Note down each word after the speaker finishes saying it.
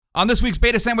On this week's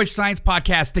Beta Sandwich Science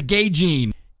Podcast, the gay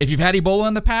gene. If you've had Ebola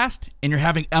in the past and you're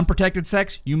having unprotected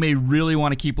sex, you may really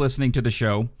want to keep listening to the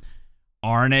show.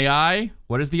 RNAi,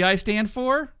 what does the I stand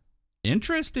for?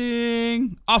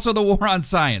 Interesting. Also, the war on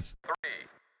science. 3,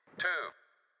 2,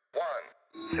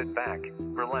 1. Sit back,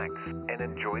 relax, and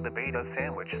enjoy the Beta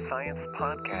Sandwich Science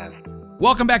Podcast.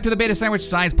 Welcome back to the Beta Sandwich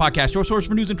Science Podcast, your source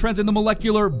for news and trends in the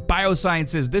molecular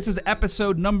biosciences. This is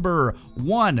episode number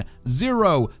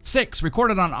 106,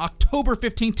 recorded on October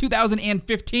 15,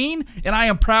 2015. And I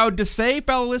am proud to say,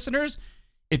 fellow listeners,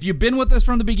 if you've been with us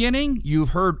from the beginning, you've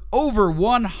heard over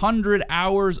 100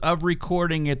 hours of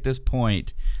recording at this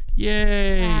point.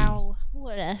 Yay! Wow,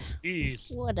 what a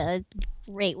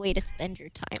great way to spend your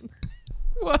time.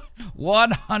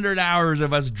 100 hours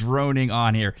of us droning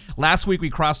on here. Last week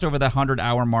we crossed over the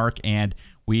 100-hour mark, and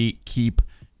we keep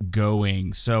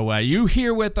going. So you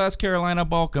here with us, Carolina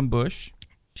Balkenbush.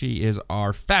 She is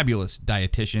our fabulous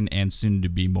dietitian and soon to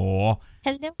be more.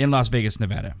 Hello. In Las Vegas,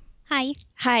 Nevada. Hi.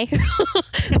 Sorry.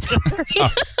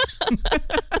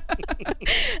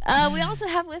 We also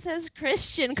have with us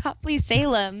Christian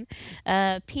Copley-Salem,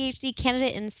 PhD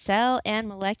candidate in cell and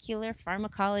molecular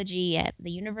pharmacology at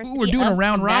the University we're doing of a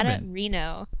round Nevada, robin.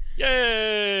 Reno.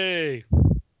 Yay!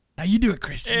 Now you do it,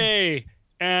 Christian. Hey,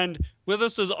 and with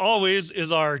us as always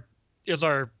is our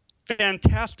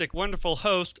fantastic, wonderful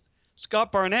host,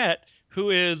 Scott Barnett, who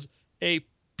is a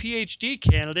PhD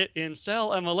candidate in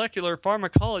cell and molecular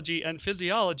pharmacology and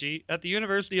physiology at the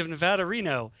University of Nevada,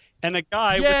 Reno, and a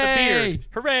guy with a beard.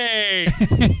 Hooray!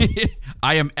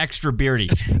 I am extra beardy.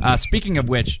 Speaking of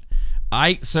which,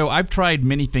 I've tried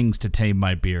many things to tame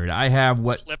my beard. I have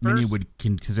what many would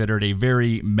consider a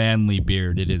very manly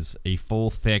beard. It is a full,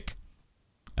 thick,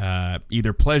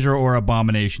 either pleasure or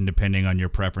abomination, depending on your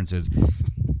preferences.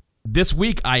 This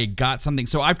week, I got something.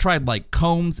 So I've tried like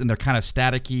combs, and they're kind of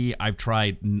staticky. I've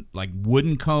tried like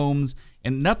wooden combs,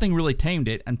 and nothing really tamed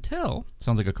it until,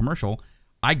 sounds like a commercial,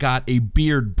 I got a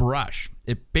beard brush.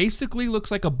 It basically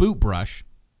looks like a boot brush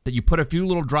that you put a few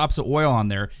little drops of oil on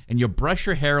there, and you brush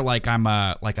your hair like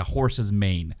like a horse's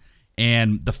mane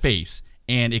and the face,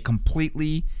 and it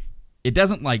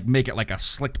doesn't like make it like a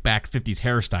slicked back 50s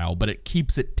hairstyle, but it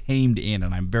keeps it tamed in,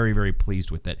 and I'm very, very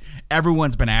pleased with it.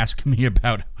 Everyone's been asking me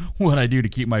about what I do to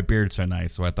keep my beard so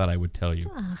nice, so I thought I would tell you.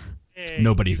 Hey,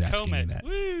 Nobody's asking me that.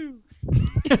 Woo!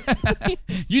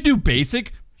 You do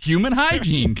basic human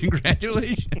hygiene.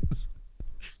 Congratulations.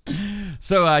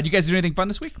 So, do you guys do anything fun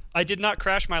this week? I did not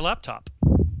crash my laptop.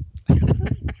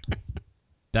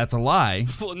 That's a lie.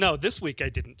 Well, no, this week I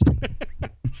didn't.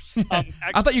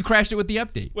 I thought you crashed it with the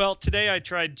update. Well, today I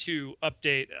tried to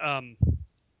update.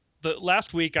 The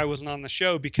last week I wasn't on the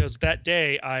show because that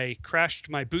day I crashed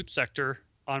my boot sector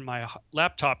on my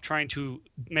laptop trying to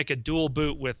make a dual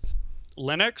boot with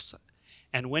Linux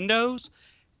and Windows.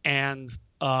 And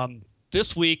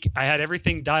this week I had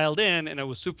everything dialed in, and I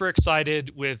was super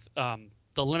excited with the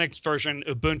Linux version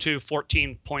Ubuntu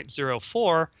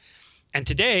 14.04. And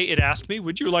today it asked me,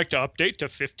 would you like to update to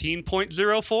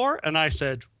 15.04? And I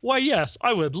said, why, yes,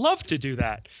 I would love to do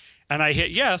that. And I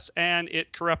hit yes, and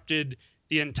it corrupted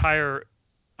the entire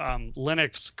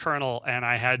Linux kernel, and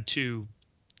I had to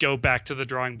go back to the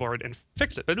drawing board and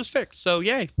fix it. But it was fixed, so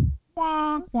yay.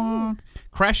 Wonk, wonk.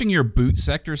 Crashing your boot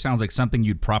sector sounds like something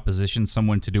you'd proposition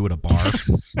someone to do at a bar.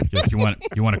 Like, you want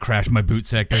to crash my boot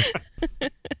sector?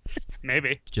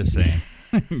 Maybe. Just saying.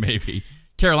 Maybe.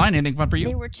 Caroline, anything fun for you?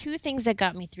 There were two things that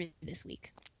got me through this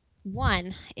week.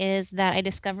 One is that I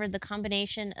discovered the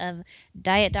combination of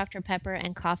Diet Dr. Pepper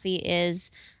and coffee is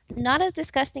not as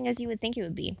disgusting as you would think it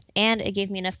would be, and it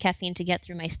gave me enough caffeine to get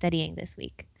through my studying this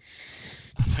week.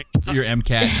 Your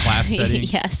MCAT class studying?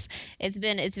 Yes, it's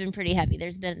been pretty heavy.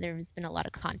 There's been a lot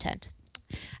of content.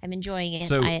 I'm enjoying it.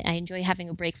 So, I enjoy having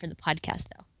a break for the podcast,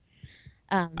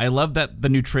 though. I love that the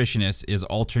nutritionist is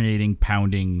alternating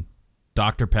pounding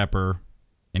Dr. Pepper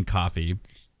and coffee.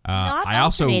 Not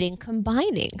alternating,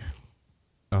 combining.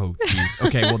 Oh, geez.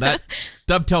 Okay, well, that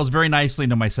dovetails very nicely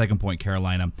into my second point,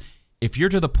 Carolina. If you're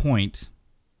to the point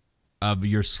of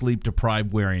your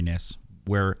sleep-deprived weariness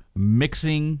where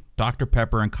mixing Dr.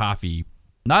 Pepper and coffee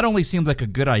not only seems like a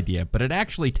good idea, but it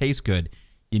actually tastes good,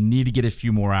 you need to get a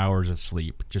few more hours of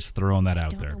sleep. Just throwing that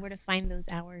out there. I don't know where to find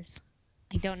those hours.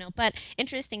 I don't know. But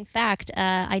interesting fact,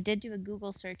 I did do a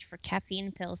Google search for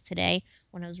caffeine pills today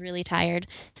when I was really tired.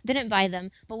 Didn't buy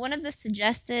them. But one of the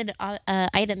suggested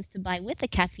items to buy with the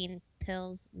caffeine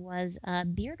pills was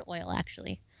beard oil,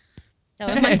 actually. So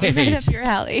it might be right up your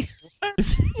alley.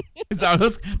 Are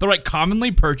those the right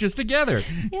commonly purchased together?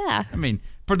 Yeah. I mean,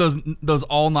 for those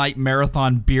all-night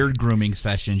marathon beard grooming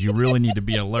sessions, you really need to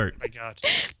be alert. Oh my God.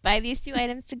 Buy these 2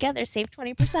 items together, save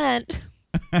 20%.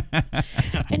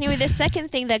 Anyway, the second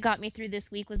thing that got me through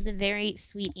this week was a very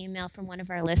sweet email from one of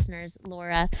our listeners,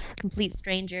 Laura, complete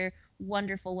stranger,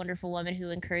 wonderful, wonderful woman who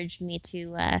encouraged me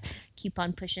to keep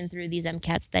on pushing through these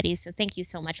MCAT studies. So thank you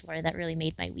so much, Laura. That really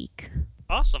made my week.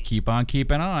 Awesome. Keep on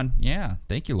keeping on. Yeah,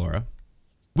 thank you, Laura.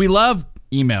 We love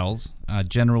emails.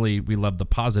 Generally, we love the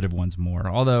positive ones more,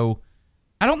 although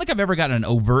I don't think I've ever gotten an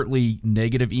overtly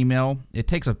negative email. It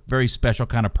takes a very special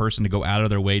kind of person to go out of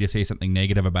their way to say something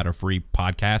negative about a free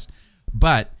podcast.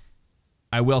 But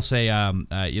I will say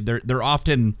they're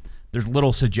often, there's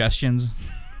little suggestions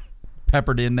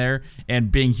peppered in there.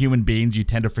 And being human beings, you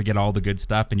tend to forget all the good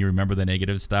stuff and you remember the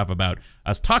negative stuff about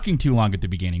us talking too long at the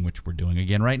beginning, which we're doing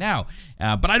again right now.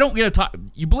 But I don't get to talk.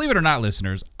 You believe it or not,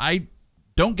 listeners, I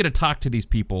don't get to talk to these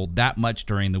people that much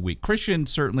during the week. Christian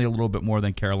certainly a little bit more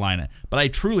than Carolina, but I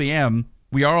truly am.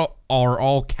 We are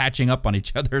all catching up on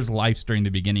each other's lives during the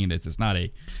beginning of this. It's not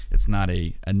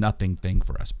a nothing thing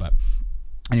for us. But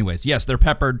anyways, yes, they're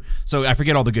peppered. So I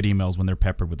forget all the good emails when they're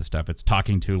peppered with the stuff. It's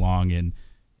talking too long,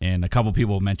 and a couple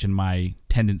people mentioned my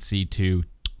tendency to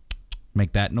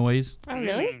make that noise. Oh,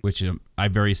 really? Which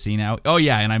I've very seen now. Oh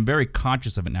yeah, and I'm very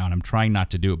conscious of it now, and I'm trying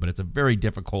not to do it. But it's a very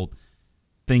difficult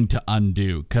thing to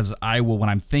undo, because I will, when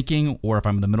I'm thinking or if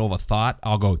I'm in the middle of a thought,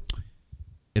 I'll go.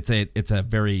 It's a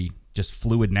very just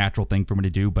fluid, natural thing for me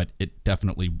to do, but it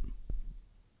definitely,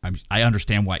 I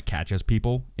understand why it catches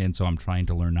people, and so I'm trying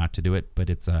to learn not to do it.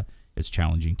 But it's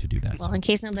challenging to do that. Well, so. in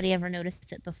case nobody ever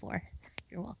noticed it before,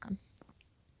 you're welcome.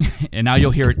 And now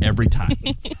you'll hear it every time.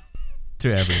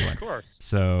 To everyone. Of course.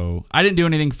 So I didn't do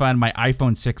anything fun. My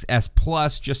iPhone 6S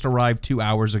Plus just arrived 2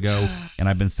 hours ago, and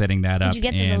I've been setting that up. Did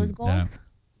you get the rose gold?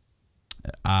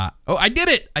 I did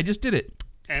it. I just did it.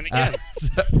 And again.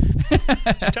 2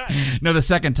 times. No, the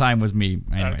second time was me.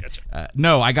 Anyway. Gotcha.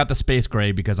 No, I got the space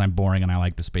gray because I'm boring and I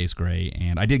like the space gray.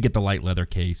 And I did get the light leather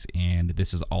case, and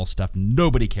this is all stuff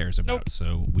nobody cares about. Nope.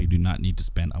 So we do not need to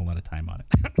spend a lot of time on it.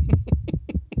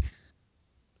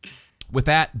 With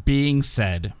that being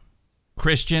said,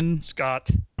 Christian, Scott.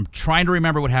 I'm trying to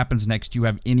remember what happens next. Do you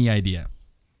have any idea?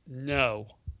 No.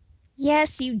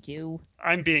 Yes, you do.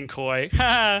 I'm being coy.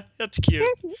 Ha! That's cute.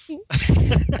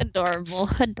 Adorable.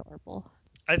 Adorable.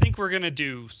 I think we're going to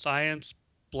do Science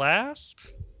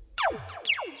Blast.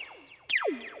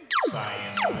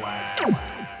 Science Blast.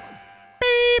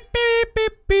 Beep, beep,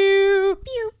 beep, beep.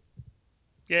 Pew.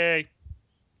 Yay.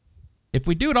 If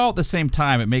we do it all at the same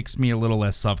time, it makes me a little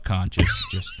less self-conscious,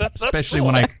 just That's especially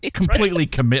cool. when I completely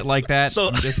commit like that. So-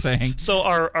 I'm just saying. So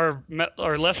our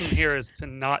lesson here is to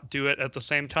not do it at the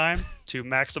same time to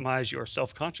maximize your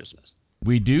self-consciousness.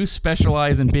 We do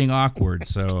specialize in being awkward,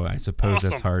 so I suppose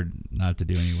that's Awesome. hard not to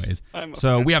do anyways. I'm a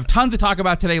So fan. we have tons to talk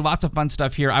about today, lots of fun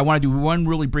stuff here. I want to do one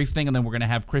really brief thing, and then we're going to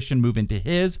have Christian move into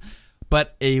his.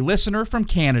 But a listener from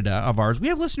Canada of ours, we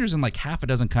have listeners in like half a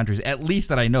dozen countries, at least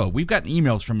that I know. We've gotten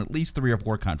emails from at least 3 or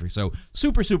 4 countries. So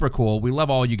super, super cool. We love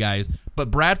all you guys.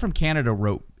 But Brad from Canada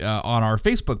wrote on our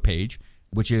Facebook page,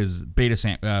 which is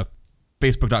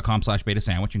facebook.com/beta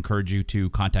sandwich. Encourage you to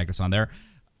contact us on there.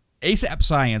 ASAP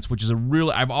Science, which is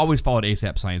I've always followed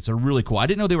ASAP Science. They're really cool. I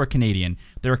didn't know they were Canadian.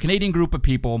 They're a Canadian group of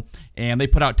people, and they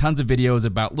put out tons of videos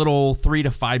about little 3 to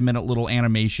 5 minute little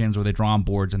animations where they draw on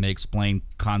boards and they explain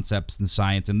concepts and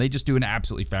science, and they just do an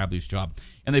absolutely fabulous job.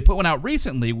 And they put one out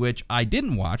recently, which I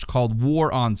didn't watch, called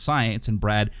War on Science, and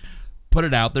Brad put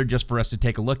it out there just for us to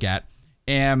take a look at.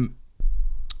 And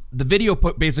the video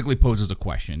basically poses a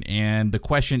question, and the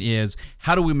question is,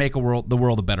 how do we make the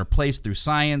world a better place through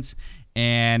science?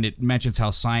 And it mentions how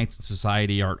science and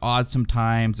society are at odds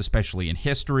sometimes, especially in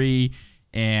history,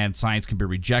 and science can be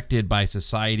rejected by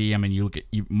society. I mean, you look at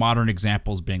modern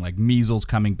examples being like measles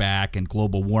coming back and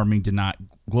global warming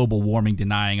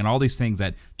denying, and all these things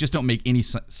that just don't make any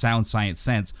sound science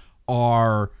sense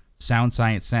are sound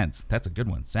science sense. That's a good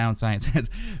one, sound science sense.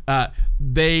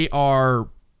 They are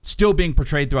still being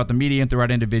portrayed throughout the media and throughout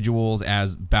individuals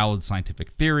as valid scientific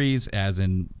theories, as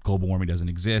in global warming doesn't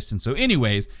exist. And so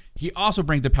anyways, he also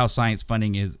brings up how science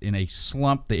funding is in a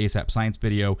slump, the ASAP Science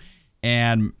video.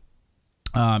 And,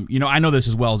 I know this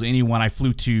as well as anyone. I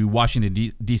flew to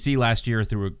Washington, D.C. last year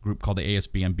through a group called the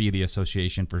ASBMB, the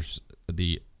Association for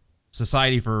the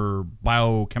Society for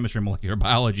Biochemistry and Molecular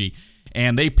Biology.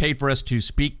 And they paid for us to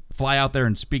fly out there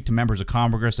and speak to members of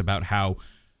Congress about how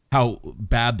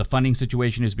bad the funding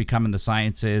situation has become in the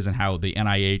sciences, and how the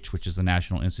NIH, which is the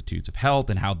National Institutes of Health,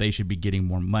 and how they should be getting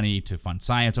more money to fund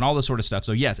science and all this sort of stuff.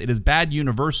 So yes, it is bad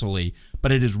universally,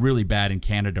 but it is really bad in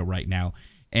Canada right now.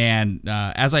 And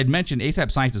as I'd mentioned, ASAP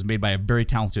Science is made by a very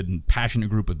talented and passionate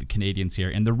group of the Canadians here.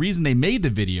 And the reason they made the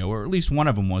video, or at least one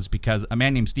of them, was because a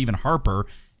man named Stephen Harper,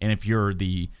 and if you're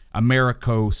the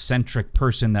Americo-centric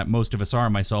person that most of us are,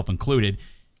 myself included,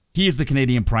 he is the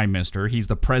Canadian Prime Minister. He's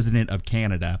the President of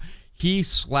Canada. He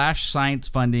slashed science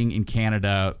funding in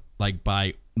Canada like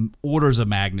by orders of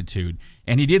magnitude.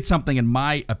 And he did something, in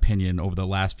my opinion, over the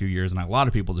last few years, and a lot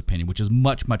of people's opinion, which is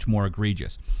much, much more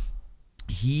egregious.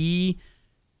 He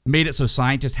made it so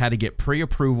scientists had to get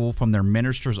pre-approval from their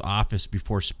minister's office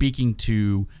before speaking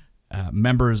to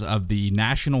members of the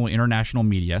national and international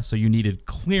media. So you needed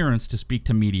clearance to speak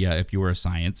to media if you were a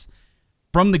science.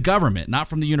 From the government, not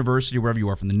from the university, wherever you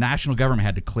are, from the national government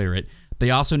had to clear it. They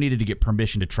also needed to get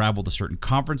permission to travel to certain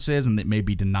conferences, and that may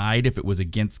be denied if it was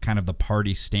against kind of the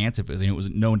party stance. If it was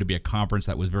known to be a conference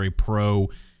that was very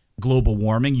pro-global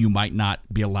warming, you might not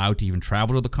be allowed to even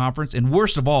travel to the conference. And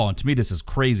worst of all, and to me this is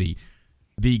crazy,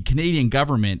 the Canadian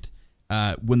government,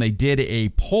 when they did a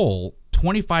poll,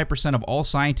 25% of all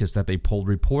scientists that they polled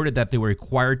reported that they were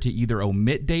required to either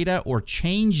omit data or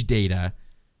change data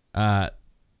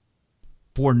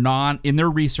in their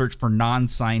research for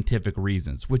non-scientific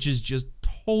reasons, which is just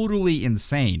totally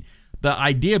insane. The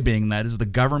idea being that is the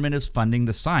government is funding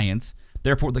the science,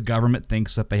 therefore the government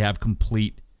thinks that they have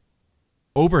complete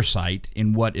oversight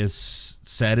in what is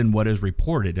said and what is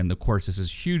reported. And of course, this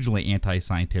is hugely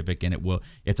anti-scientific, and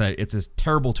it's a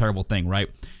terrible, terrible thing, right?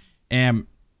 And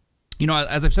you know,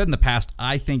 as I've said in the past,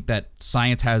 I think that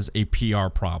science has a PR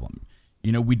problem.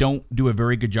 You know, we don't do a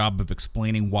very good job of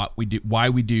explaining what we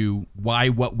do, why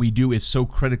what we do is so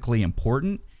critically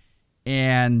important.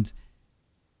 And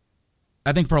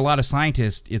I think for a lot of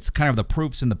scientists, it's kind of the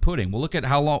proof's in the pudding. Well, look at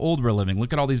how old we're living.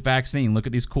 Look at all these vaccines. Look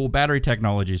at these cool battery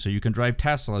technologies so you can drive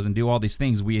Teslas and do all these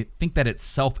things. We think that it's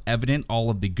self-evident, all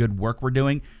of the good work we're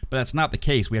doing, but that's not the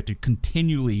case. We have to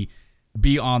continually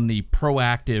be on the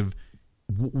proactive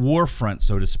war front,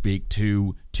 so to speak,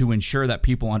 to ensure that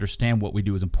people understand what we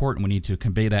do is important. We need to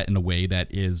convey that in a way that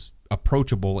is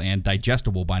approachable and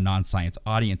digestible by non-science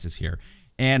audiences here.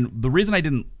 And the reason I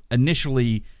didn't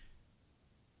initially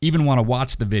even want to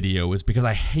watch the video is because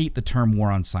I hate the term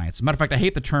war on science. As a matter of fact, I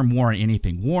hate the term war on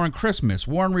anything. War on Christmas,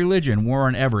 war on religion, war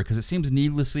on ever, because it seems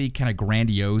needlessly kind of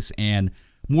grandiose, and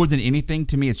more than anything,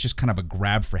 to me, it's just kind of a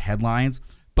grab for headlines.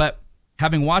 But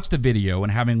having watched the video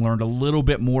and having learned a little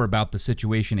bit more about the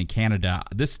situation in Canada,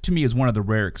 this to me is one of the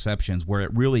rare exceptions where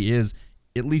it really is,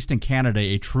 at least in Canada,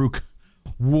 a true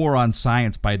war on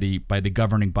science by the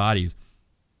governing bodies.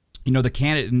 You know,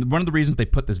 one of the reasons they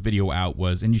put this video out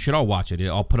was, and you should all watch it.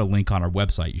 I'll put a link on our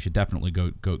website. You should definitely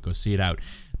go see it out.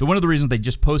 But one of the reasons they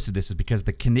just posted this is because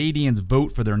the Canadians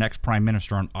vote for their next prime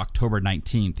minister on October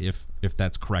 19th, if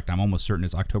that's correct. I'm almost certain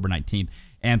it's October 19th,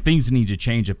 and things need to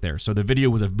change up there. So the video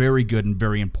was a very good and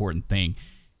very important thing,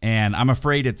 and I'm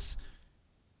afraid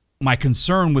my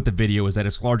concern with the video is that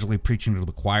it's largely preaching to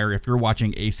the choir. If you're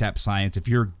watching ASAP Science, if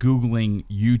you're Googling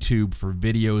YouTube for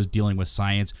videos dealing with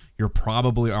science, you're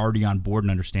probably already on board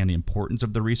and understand the importance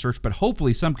of the research. But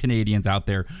hopefully some Canadians out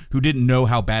there who didn't know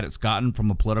how bad it's gotten from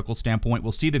a political standpoint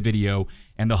will see the video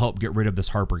and they'll help get rid of this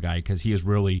Harper guy, because he has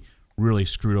really, really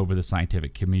screwed over the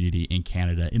scientific community in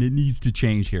Canada, and it needs to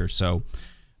change here. So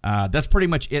that's pretty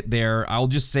much it there. I'll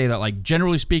just say that, like,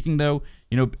 generally speaking, though,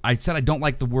 you know, I said I don't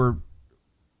like the word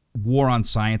war on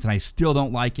science, and I still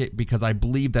don't like it, because I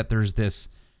believe that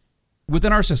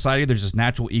within our society, there's this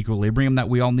natural equilibrium that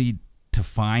we all need to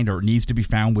find, or needs to be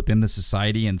found within the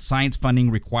society, and science funding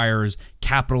requires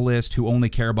capitalists who only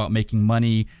care about making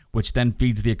money, which then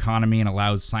feeds the economy and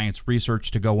allows science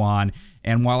research to go on.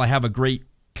 And while I have a great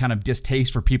kind of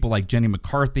distaste for people like Jenny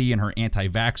McCarthy and her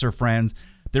anti-vaxxer friends,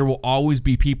 there will always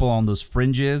be people on those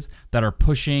fringes that are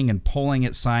pushing and pulling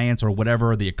at science or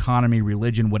whatever, the economy,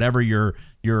 religion, whatever your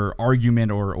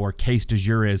argument or case du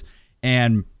jour is.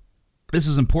 And this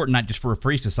is important not just for a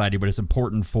free society, but it's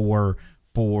important for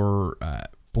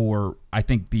I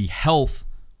think the health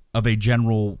of a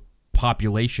general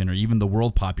population, or even the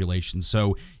world population.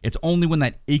 So it's only when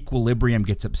that equilibrium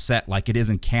gets upset, like it is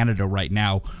in Canada right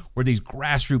now, where these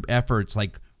grassroots efforts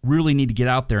like really need to get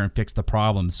out there and fix the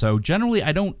problem. So generally,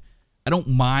 I don't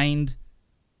mind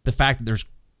the fact that there's,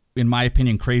 in my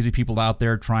opinion, crazy people out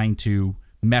there trying to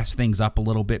mess things up a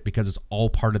little bit, because it's all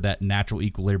part of that natural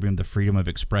equilibrium, the freedom of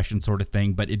expression sort of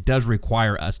thing. But it does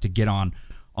require us to get on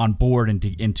board and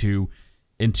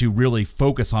to really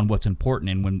focus on what's important.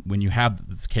 And when you have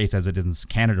this case as it is in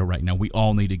Canada right now, we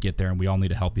all need to get there, and we all need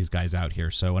to help these guys out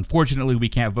here. So unfortunately, we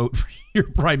can't vote for your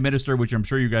prime minister, which I'm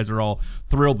sure you guys are all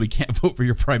thrilled we can't vote for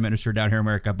your prime minister down here in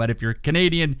America. But if you're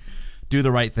Canadian, do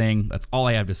the right thing. That's all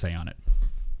I have to say on it.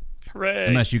 Hooray.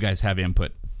 Unless you guys have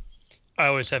input. I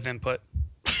always have input.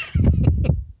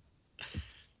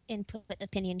 Input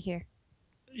opinion here.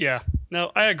 Yeah.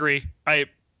 No, I agree. I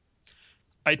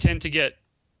tend to get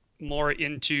more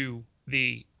into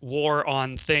the war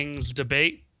on things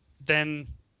debate than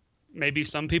maybe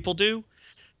some people do.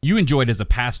 You enjoy it as a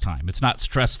pastime. It's not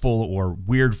stressful or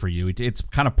weird for you. It's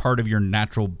kind of part of your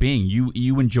natural being.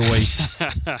 You enjoy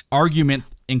argument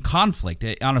and conflict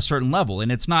on a certain level,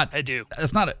 and it's not. I do.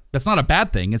 That's not a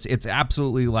bad thing. It's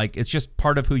absolutely like it's just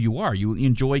part of who you are. You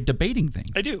enjoy debating things.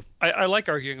 I do. I like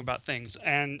arguing about things,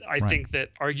 and I think that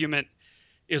argument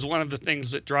is one of the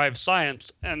things that drives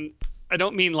science. And I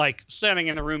don't mean like standing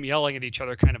in a room yelling at each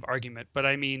other kind of argument, but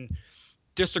I mean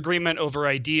disagreement over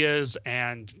ideas.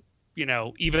 And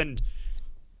even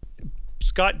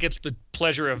Scott gets the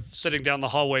pleasure of sitting down the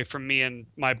hallway from me and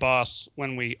my boss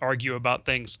when we argue about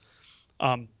things.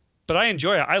 But I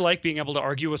enjoy it. I like being able to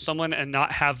argue with someone and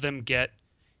not have them get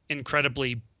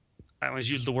incredibly, I always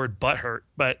use the word butthurt,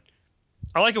 but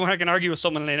I like it when I can argue with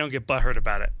someone and they don't get butthurt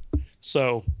about it.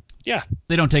 So, yeah.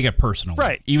 They don't take it personally.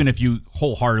 Right. Even if you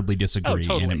wholeheartedly disagree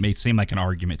and it may seem like an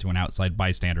argument to an outside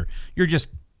bystander, you're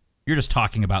just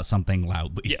talking about something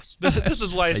loudly. Yes. This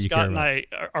is why Scott and I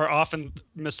are often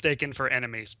mistaken for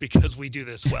enemies, because we do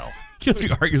this well. Because we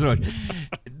argue so much.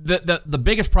 The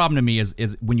biggest problem to me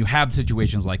is when you have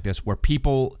situations like this where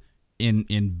people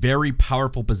in very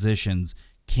powerful positions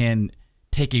can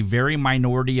take a very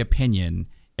minority opinion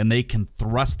and they can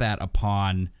thrust that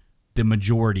upon the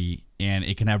majority, and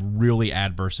it can have really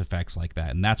adverse effects like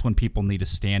that. And that's when people need to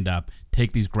stand up,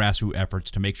 take these grassroots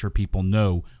efforts to make sure people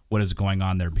know what is going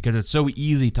on there, because it's so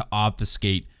easy to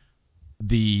obfuscate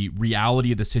the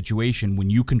reality of the situation when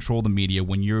you control the media,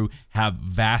 when you have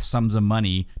vast sums of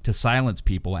money to silence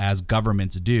people, as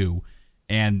governments do.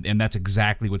 And that's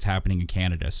exactly what's happening in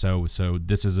Canada. So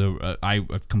this is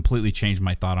I've completely changed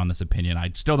my thought on this opinion.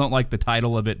 I still don't like the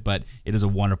title of it, but it is a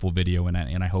wonderful video, and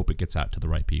I hope it gets out to the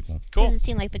right people. Cool. Does it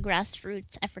seem like the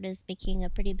grassroots effort is making a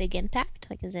pretty big impact?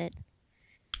 Like, is it?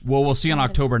 Well, we'll see on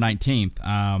October 19th.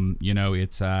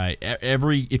 It's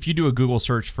if you do a Google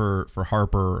search for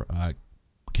Harper,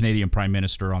 Canadian Prime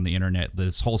Minister, on the internet,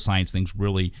 this whole science thing's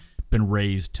really been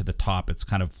raised to the top. It's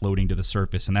kind of floating to the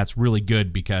surface, and that's really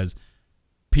good because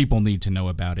people need to know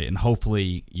about it. And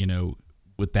hopefully,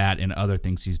 with that and other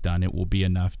things he's done, it will be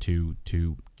enough to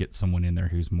get someone in there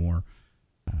who's more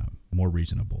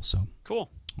reasonable. So cool.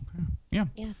 Okay.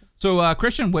 Yeah. So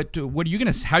Christian, how are you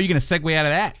gonna segue out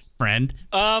of that, friend?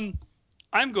 I'm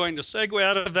going to segue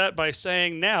out of that by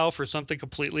saying now for something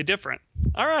completely different.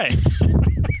 All right.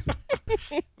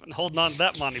 I've been holding on to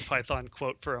that Monty Python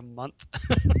quote for a month.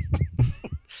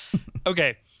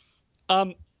 Okay.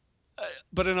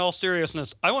 But in all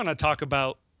seriousness, I want to talk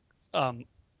about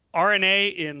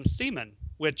RNA in semen,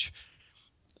 which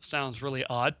sounds really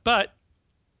odd. But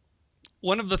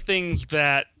one of the things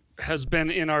that has been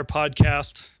in our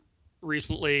podcast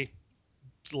recently,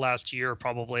 last year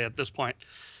probably at this point,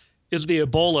 is the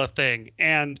Ebola thing.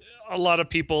 And a lot of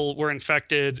people were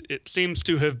infected. It seems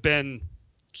to have been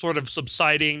sort of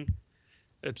subsiding.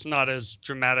 It's not as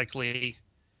dramatically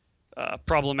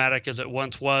problematic as it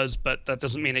once was, but that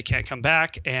doesn't mean it can't come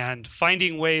back. And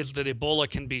finding ways that Ebola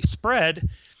can be spread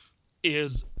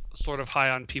is sort of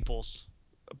high on people's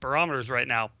barometers right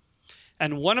now.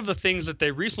 And one of the things that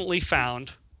they recently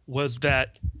found was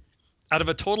that out of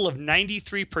a total of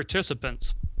 93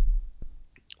 participants,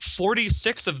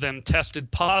 46 of them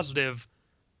tested positive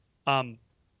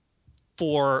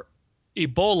for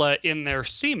Ebola in their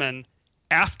semen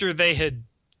after they had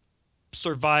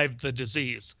survived the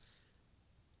disease.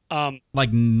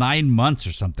 Like 9 months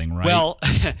or something, right? Well,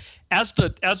 as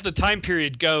the time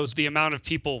period goes, the amount of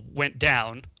people went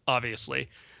down, obviously.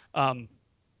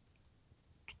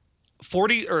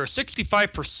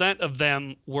 65% of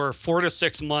them were 4 to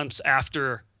 6 months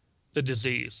after the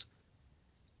disease.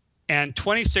 And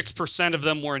 26% of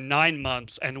them were 9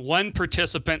 months, and one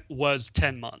participant was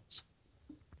 10 months.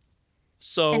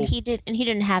 So And he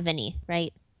didn't have any,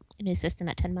 right, in his system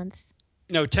at 10 months?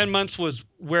 No, 10 months was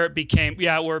where it became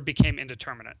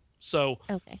indeterminate. So,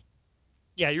 okay.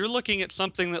 Yeah, you're looking at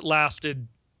something that lasted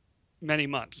many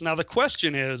months. Now, the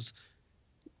question is,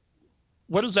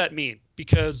 what does that mean?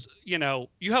 Because, you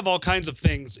have all kinds of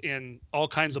things in all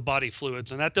kinds of body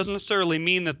fluids, and that doesn't necessarily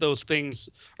mean that those things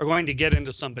are going to get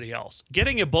into somebody else.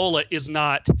 Getting Ebola is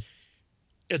not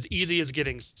as easy as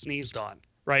getting sneezed on,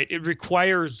 right? It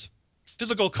requires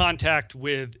physical contact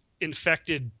with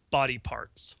infected body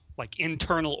parts, like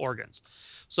internal organs.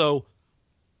 So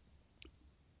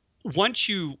once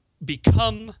you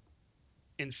become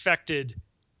infected,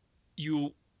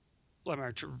 let me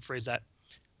rephrase that.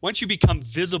 once you become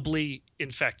visibly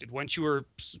infected, once you are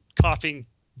coughing,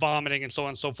 vomiting, and so on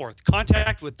and so forth,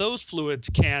 contact with those fluids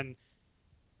can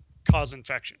cause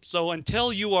infection. So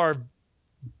until you are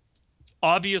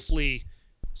obviously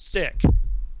sick,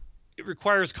 it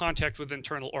requires contact with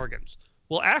internal organs.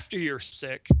 Well, after you're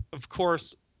sick, of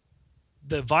course,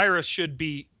 the virus should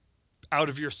be out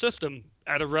of your system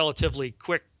at a relatively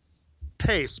quick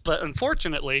pace. But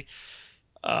unfortunately,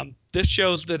 this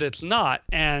shows that it's not.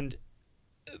 And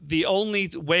the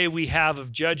only way we have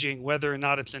of judging whether or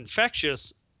not it's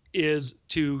infectious is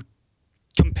to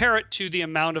compare it to the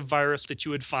amount of virus that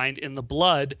you would find in the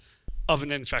blood of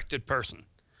an infected person.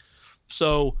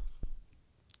 So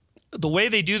the way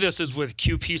they do this is with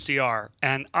qPCR,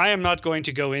 and I am not going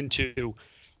to go into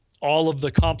all of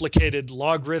the complicated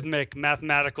logarithmic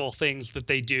mathematical things that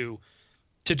they do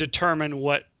to determine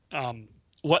what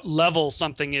level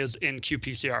something is in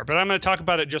qPCR. But I'm going to talk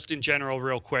about it just in general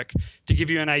real quick to give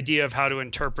you an idea of how to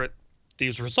interpret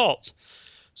these results.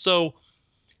 So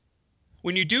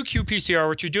when you do qPCR,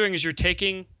 what you're doing is you're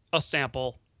taking a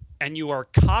sample and you are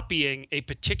copying a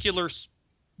particular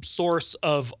source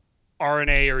of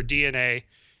RNA or DNA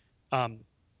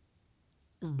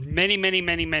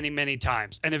many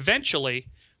times. And eventually,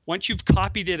 once you've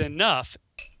copied it enough,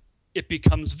 it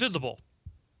becomes visible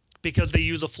because they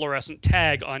use a fluorescent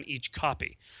tag on each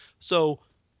copy. So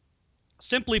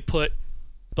simply put,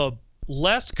 the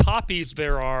less copies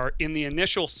there are in the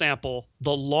initial sample,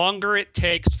 the longer it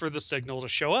takes for the signal to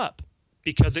show up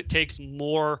because it takes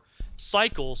more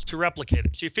cycles to replicate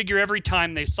it. So you figure every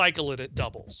time they cycle it, it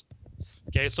doubles.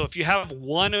 Okay, so if you have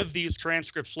one of these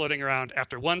transcripts floating around,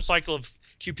 after one cycle of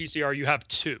qPCR, you have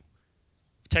two,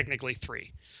 technically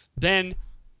three. Then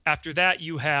after that,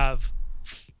 you have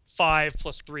 5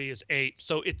 plus 3 is 8.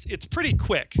 So it's pretty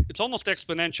quick. It's almost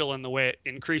exponential in the way it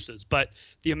increases. But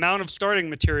the amount of starting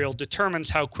material determines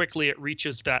how quickly it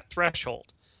reaches that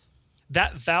threshold.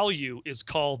 That value is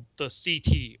called the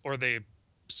CT, or the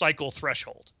cycle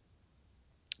threshold.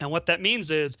 And what that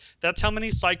means is that's how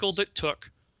many cycles it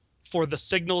took for the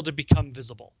signal to become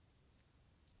visible.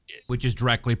 Which is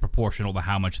directly proportional to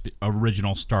how much the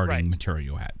original starting material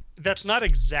you had. That's not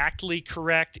exactly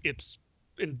correct. It's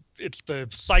the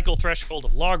cycle threshold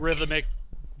of logarithmic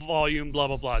volume, blah,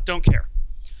 blah, blah. Don't care.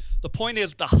 The point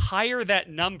is, the higher that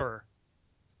number,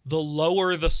 the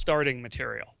lower the starting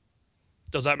material.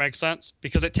 Does that make sense?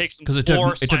 Because it takes more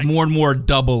cycles. It took more and more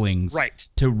doublings right.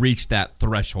 to reach that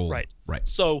threshold. Right.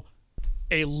 So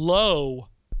a low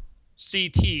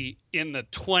CT in the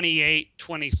 28,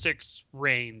 26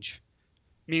 range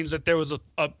means that there was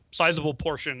a sizable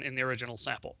portion in the original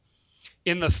sample.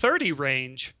 In the 30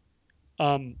 range,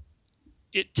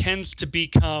 it tends to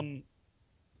become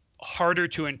harder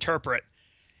to interpret.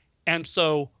 And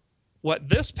so what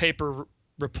this paper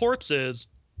reports is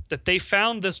that they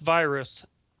found this virus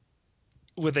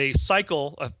with a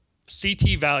cycle, a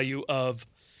CT value of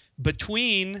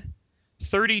between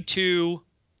 32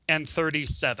 and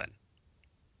 37.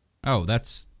 Oh,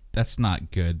 that's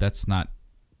not good. That's not.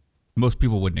 Most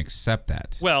people wouldn't accept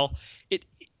that. Well,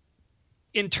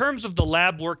 in terms of the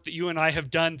lab work that you and I have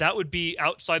done, that would be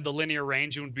outside the linear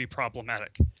range and would be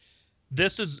problematic.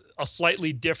 This is a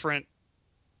slightly different.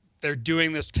 They're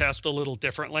doing this test a little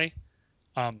differently,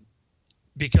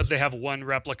 because they have one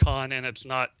replicon and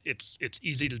it's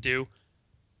easy to do,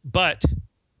 but.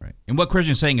 Right. And what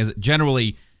Christian's saying is that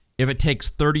generally, if it takes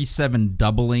 37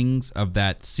 doublings of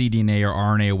that cDNA or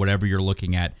RNA or whatever you're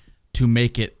looking at to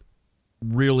make it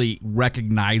really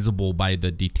recognizable by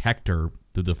the detector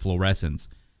through the fluorescence,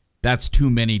 that's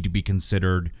too many to be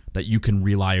considered that you can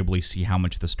reliably see how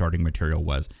much the starting material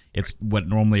was. It's what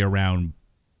normally around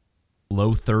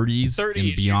low 30s 30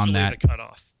 and beyond that. The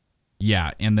cutoff.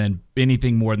 Yeah, and then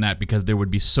anything more than that, because there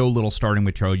would be so little starting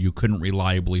material, you couldn't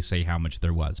reliably say how much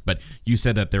there was. But you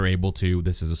said that they're able to.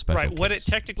 This is a special case. What it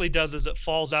technically does is it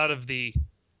falls out of the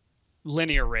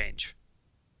linear range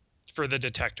for the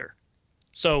detector.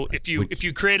 So if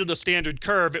you created a standard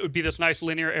curve, it would be this nice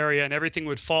linear area, and everything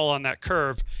would fall on that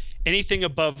curve. Anything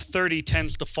above 30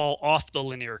 tends to fall off the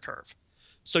linear curve.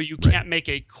 So you can't make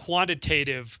a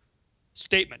quantitative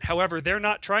statement. However, they're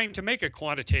not trying to make a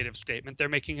quantitative statement. They're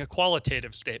making a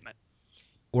qualitative statement.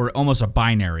 Or almost a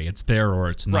binary. It's there or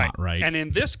it's not, right? And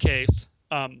in this case,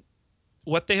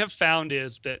 what they have found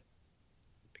is that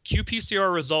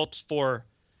qPCR results for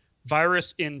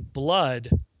virus in blood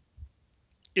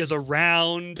is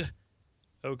around,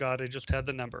 oh God, I just had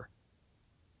the number,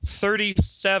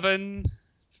 37,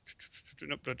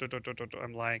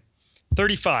 I'm lying,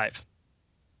 35.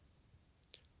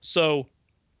 So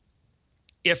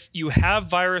if you have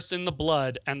virus in the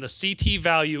blood and the CT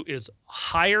value is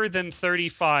higher than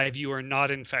 35, you are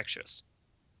not infectious.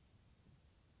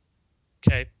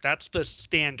 Okay, that's the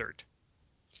standard.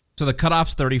 So the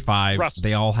cutoff's 35. Roughly.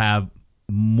 They all have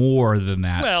more than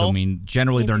that. Well, so I mean,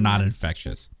 generally they're not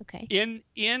infectious. Okay.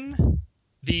 In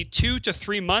the 2 to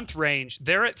 3 month range,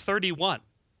 they're at 31.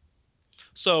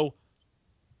 So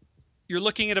you're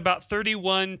looking at about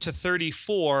 31 to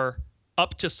 34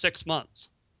 up to 6 months.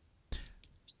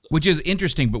 Which is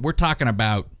interesting, but we're talking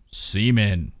about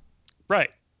semen. Right.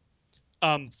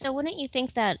 So wouldn't you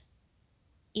think that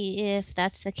if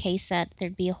that's the case that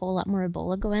there'd be a whole lot more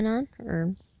Ebola going on?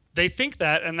 Or They think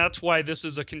that, and that's why this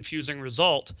is a confusing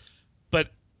result.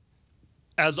 But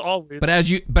as always, But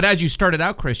as you started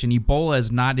out, Christian, Ebola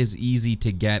is not as easy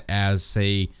to get as,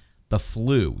 say, the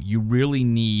flu. You really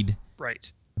need right.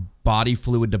 body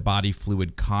fluid to body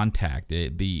fluid contact.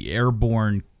 The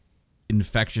airborne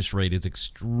infectious rate is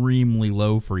extremely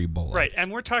low for Ebola. Right,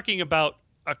 and we're talking about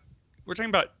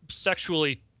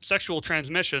sexual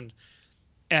transmission,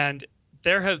 and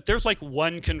there's like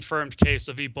one confirmed case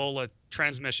of Ebola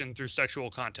transmission through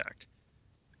sexual contact.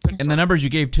 And the numbers you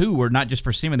gave too were not just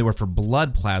for semen; they were for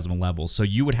blood plasma levels. So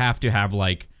you would have to have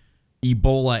like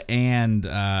Ebola and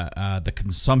the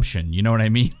consumption. You know what I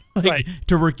mean? Like right.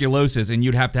 Tuberculosis, and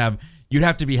you'd have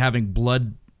to be having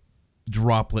blood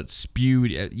droplets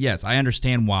spewed. Yes, I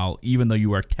understand. While even though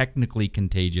you are technically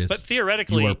contagious, but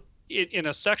theoretically, in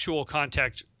a sexual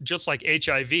contact, just like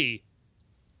HIV,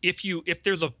 if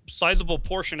there's a sizable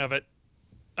portion of it,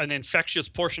 an infectious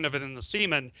portion of it in the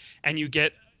semen, and you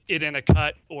get it in a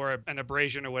cut or an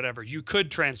abrasion or whatever, you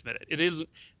could transmit it.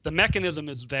 The mechanism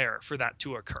is there for that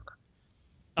to occur.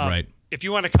 Right. If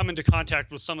you want to come into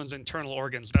contact with someone's internal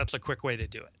organs, that's a quick way to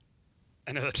do it.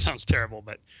 I know that sounds terrible,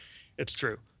 but it's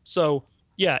true. So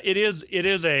yeah, it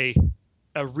is a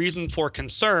reason for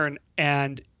concern,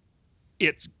 and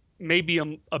it's maybe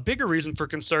a bigger reason for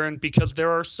concern because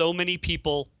there are so many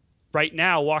people right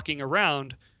now walking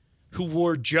around who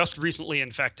were just recently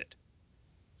infected.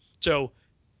 So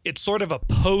it's sort of a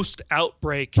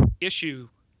post-outbreak issue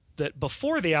that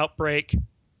before the outbreak,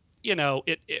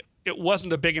 it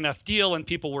wasn't a big enough deal and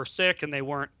people were sick and they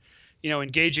weren't,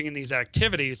 engaging in these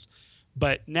activities.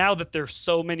 But now that there's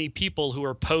so many people who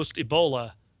are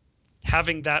post-Ebola,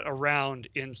 having that around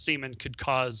in semen could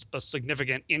cause a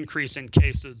significant increase in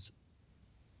cases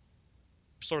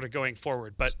sort of going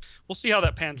forward. But we'll see how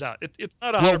that pans out. It's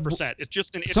not 100%. It's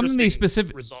just an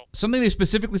interesting result. Something they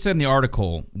specifically said in the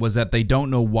article was that they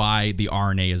don't know why the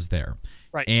RNA is there.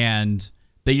 Right. And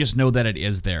they just know that it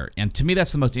is there. And to me,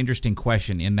 that's the most interesting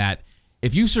question, in that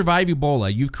if you survive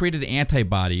Ebola, you've created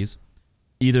antibodies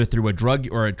either through a drug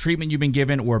or a treatment you've been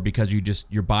given, or because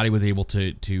your body was able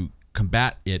to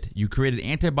combat it. You created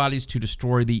antibodies to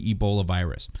destroy the Ebola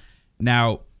virus.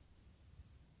 Now,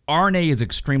 RNA is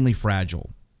extremely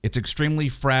fragile. It's extremely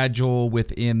fragile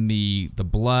within the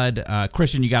blood.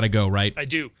 Christian, you got to go, right? I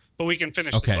do, but we can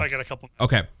finish Okay. this. I got a couple minutes.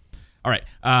 Okay. All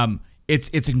right.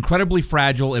 It's incredibly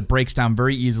fragile. It breaks down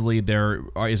very easily.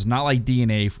 It's not like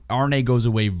DNA. RNA goes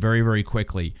away very, very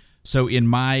quickly. So in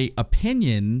my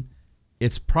opinion,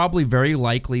 it's probably very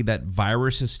likely that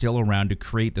virus is still around to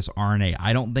create this RNA.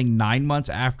 I don't think 9 months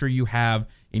after you have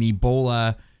an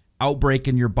Ebola outbreak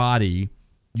in your body,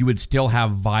 you would still have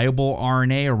viable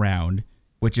RNA around,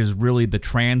 which is really the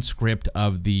transcript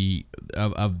of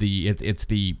it's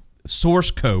the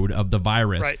source code of the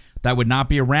virus. Right. That would not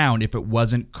be around if it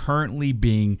wasn't currently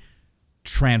being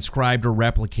transcribed or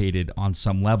replicated on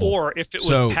some level. Or if it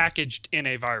was packaged in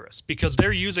a virus, because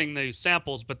they're using these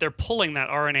samples, but they're pulling that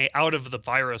RNA out of the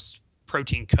virus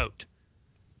protein coat.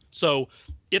 So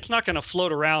it's not going to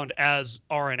float around as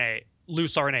RNA,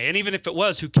 loose RNA. And even if it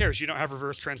was, who cares? You don't have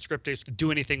reverse transcriptase to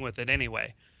do anything with it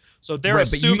anyway. So they're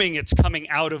assuming it's coming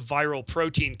out of viral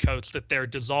protein coats that they're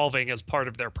dissolving as part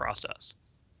of their process.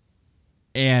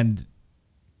 And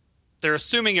they're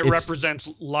assuming it represents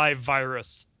live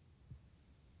virus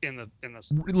in the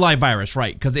live virus,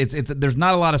 right? Because there's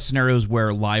not a lot of scenarios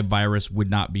where live virus would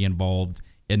not be involved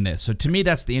in this. So to me,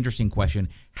 that's the interesting question.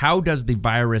 How does the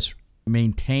virus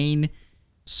maintain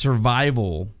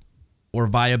survival or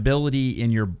viability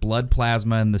in your blood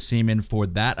plasma and the semen for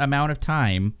that amount of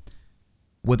time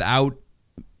without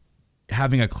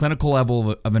having a clinical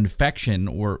level of infection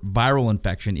or viral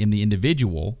infection in the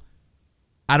individual?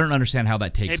 I don't understand how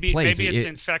that takes place. Maybe it's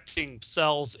infecting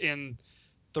cells in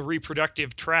the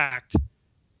reproductive tract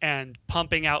and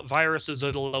pumping out viruses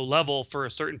at a low level for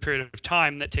a certain period of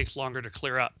time that takes longer to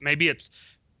clear up. Maybe it's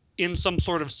in some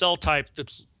sort of cell type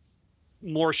that's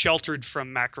more sheltered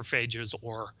from macrophages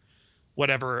or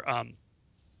whatever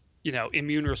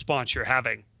immune response you're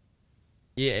having.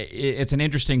 It's an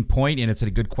interesting point, and it's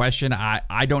a good question.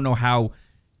 I don't know how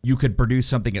you could produce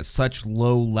something at such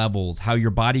low levels, how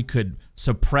your body could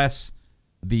suppress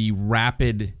the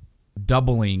rapid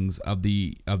doublings of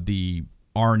the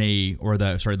RNA or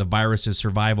the virus's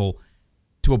survival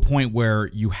to a point where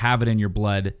you have it in your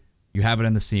blood, you have it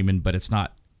in the semen, but it's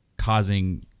not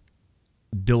causing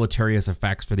deleterious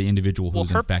effects for the individual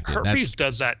who's infected. Herpes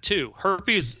does that too.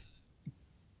 Herpes.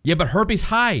 Yeah, but herpes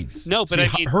hides. No, but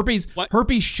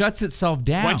herpes shuts itself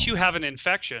down. Once you have an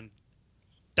infection,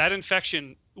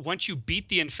 once you beat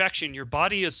the infection, your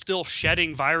body is still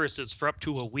shedding viruses for up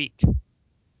to a week.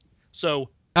 So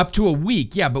up to a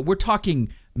week, yeah, but we're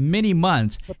talking many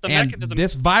months, and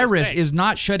this virus is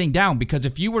not shutting down, because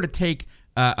if you were to take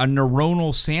a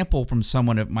neuronal sample from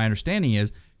someone, my understanding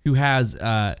is, who has H,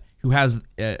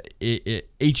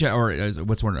 or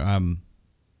what's the word?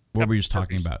 What were you just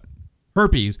talking about?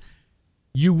 Herpes.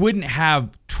 You wouldn't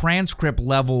have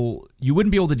you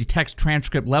wouldn't be able to detect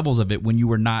transcript levels of it when you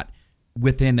were not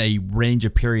within a range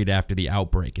of period after the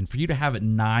outbreak. And for you to have it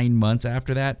 9 months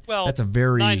after that, that's a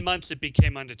very... 9 months it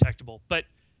became undetectable. But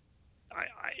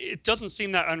it doesn't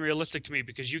seem that unrealistic to me,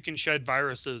 because you can shed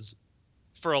viruses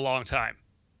for a long time.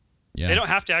 Yeah. They don't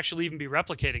have to actually even be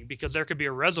replicating, because there could be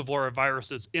a reservoir of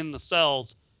viruses in the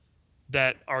cells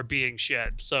that are being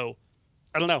shed. So,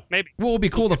 I don't know. Maybe. Well, it'll be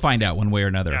cool to find out one way or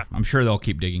another. Yeah. I'm sure they'll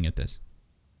keep digging at this.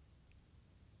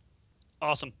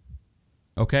 Awesome.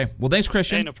 Okay. Well, thanks,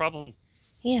 Christian. Hey, no problem.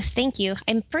 Yes, thank you.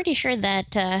 I'm pretty sure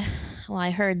that, I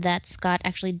heard that Scott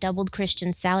actually doubled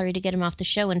Christian's salary to get him off the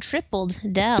show and tripled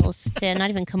Dell's to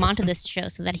not even come onto this show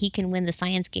so that he can win the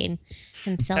science game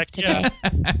himself today.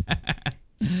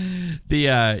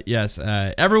 Yes.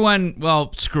 Everyone,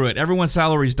 well, screw it. Everyone's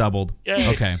salary's doubled. Yeah.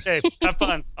 Okay. Hey, have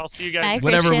fun. I'll see you guys. Bye,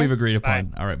 whatever Christian. we've agreed upon.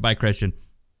 Bye. All right. Bye, Christian.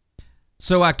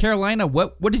 So, Carolina,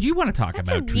 what did you want to talk about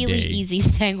today? That's a really easy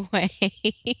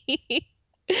segue.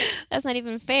 That's not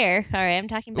even fair. All right, I'm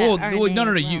talking about RNA no.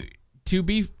 Well.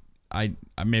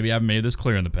 Maybe I've made this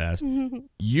clear in the past.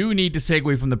 You need to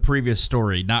segue from the previous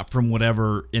story, not from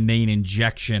whatever inane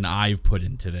injection I've put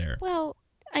into there. Well,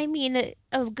 I mean,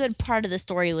 a good part of the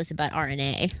story was about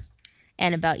RNA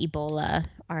and about Ebola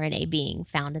RNA being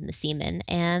found in the semen.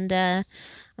 And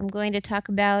I'm going to talk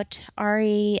about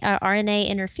RNA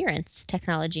interference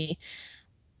technology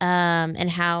and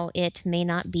how it may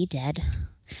not be dead.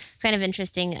 It's kind of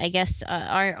interesting. I guess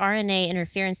our RNA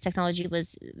interference technology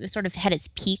was sort of had its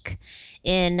peak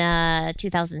in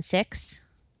 2006.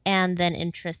 And then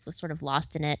interest was sort of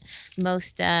lost in it.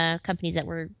 Most companies that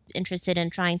were interested in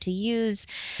trying to use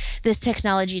this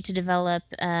technology to develop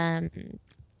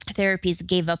therapies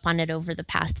gave up on it over the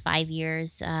past 5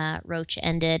 years. Roche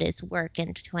ended its work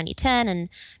in 2010, and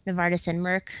Novartis and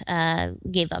Merck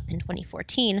gave up in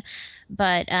 2014.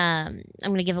 But I'm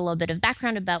going to give a little bit of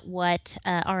background about what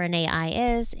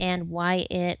RNAi is and why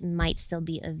it might still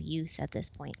be of use at this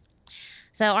point.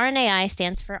 So RNAi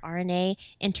stands for RNA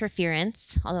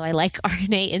interference, although I like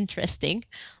RNA interesting.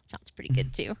 Sounds pretty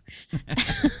good too.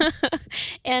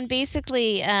 And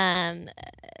basically,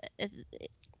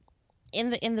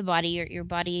 in the body, your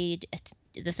body,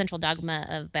 the central dogma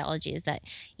of biology is that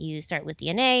you start with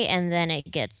DNA and then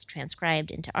it gets transcribed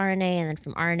into RNA and then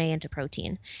from RNA into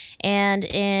protein. And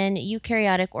in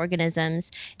eukaryotic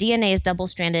organisms, DNA is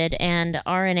double-stranded and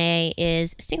RNA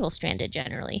is single-stranded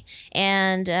generally.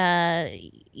 And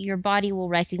your body will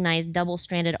recognize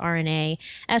double-stranded RNA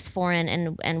as foreign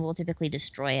and will typically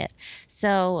destroy it.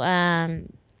 So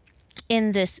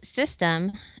in this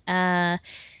system,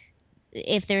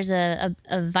 if there's a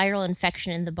viral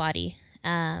infection in the body,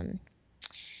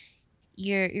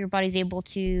 your body's able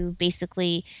to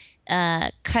basically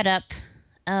cut up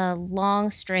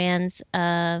long strands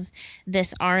of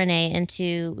this RNA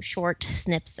into short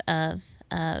snips of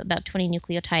about 20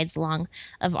 nucleotides long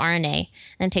of RNA,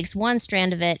 and takes one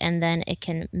strand of it and then it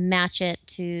can match it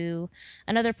to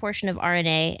another portion of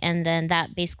RNA, and then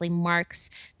that basically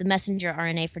marks the messenger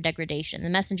RNA for degradation. The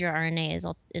messenger RNA is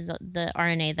the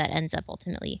RNA that ends up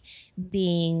ultimately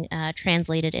being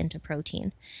translated into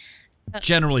protein.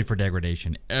 Generally for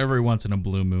degradation. Every once in a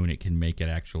blue moon it can make it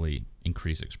actually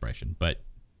increase expression, but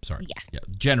yeah,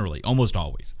 generally, almost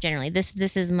always. Generally,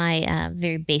 this is my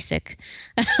very basic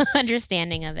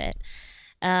understanding of it.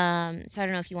 So I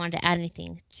don't know if you wanted to add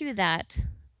anything to that.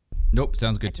 Nope,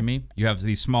 sounds good to me. You have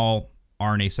these small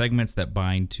RNA segments that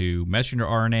bind to messenger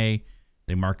RNA.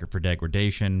 They mark it for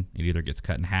degradation. It either gets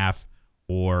cut in half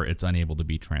or it's unable to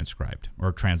be transcribed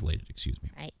or translated, excuse me.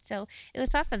 Right. So it was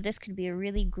thought that this could be a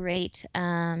really great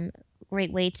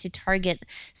great way to target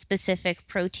specific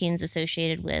proteins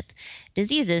associated with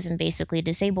diseases and basically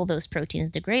disable those proteins,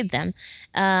 degrade them,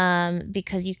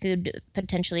 because you could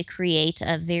potentially create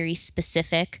a very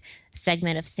specific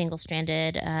segment of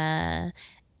single-stranded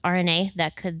RNA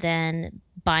that could then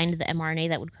bind the mRNA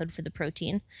that would code for the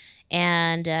protein.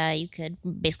 And you could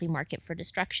basically mark it for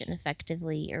destruction,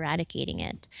 effectively eradicating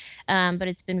it. But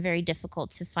it's been very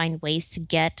difficult to find ways to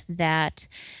get that,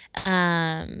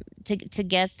 to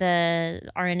get the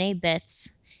RNA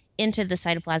bits into the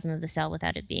cytoplasm of the cell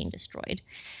without it being destroyed.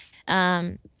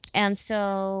 And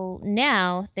so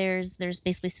now there's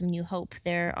basically some new hope.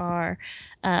 There are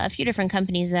a few different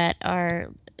companies that are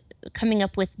coming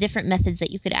up with different methods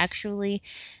that you could actually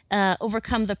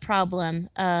overcome the problem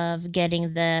of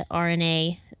getting the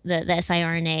RNA, the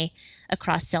siRNA,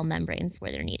 across cell membranes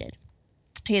where they're needed.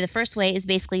 Okay, the first way is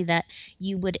basically that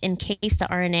you would encase the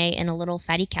RNA in a little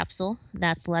fatty capsule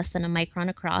that's less than a micron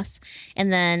across,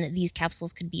 and then these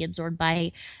capsules could be absorbed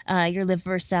by your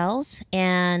liver cells,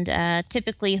 and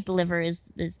typically the liver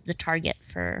is the target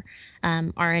for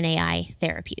RNAi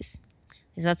therapies.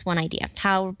 So that's one idea.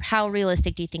 How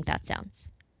realistic do you think that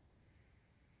sounds?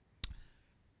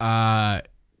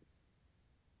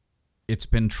 It's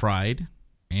been tried,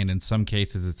 and in some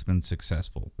cases it's been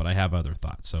successful, but I have other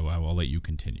thoughts, so I will let you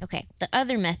continue. Okay. The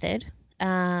other method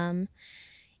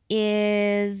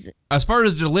is... As far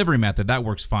as the delivery method, that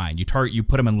works fine. You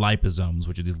put them in liposomes,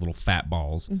 which are these little fat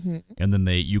balls, and then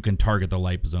you can target the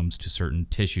liposomes to certain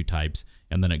tissue types,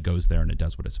 and then it goes there and it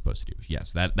does what it's supposed to do.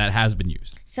 Yes, that has been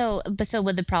used. So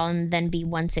would the problem then be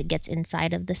once it gets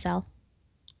inside of the cell?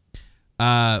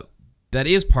 That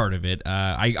is part of it.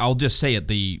 I'll just say it.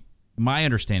 My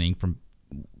understanding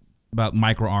about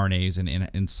microRNAs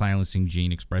and silencing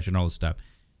gene expression, all this stuff,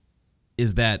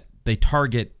 is that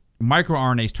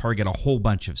microRNAs target a whole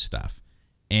bunch of stuff,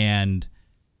 and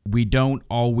we don't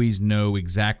always know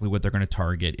exactly what they're going to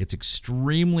target. It's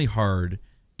extremely hard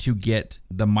to get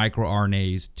the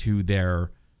microRNAs to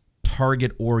their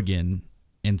target organ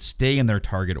and stay in their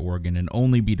target organ and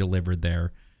only be delivered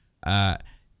there.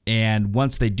 And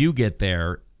once they do get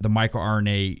there, the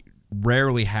microRNA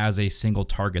rarely has a single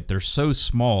target. They're so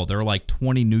small, they're like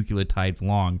 20 nucleotides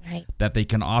long, right, that they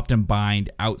can often bind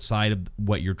outside of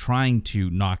what you're trying to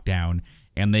knock down,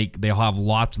 and they'll have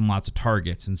lots and lots of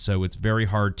targets, and so it's very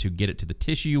hard to get it to the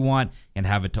tissue you want and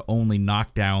have it to only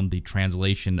knock down the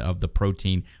translation of the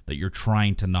protein that you're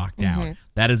trying to knock down.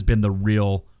 That has been the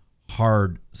real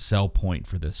hard sell point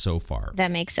for this so far.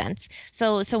 That makes sense.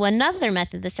 So another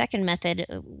method, the second method,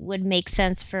 would make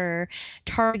sense for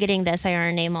targeting the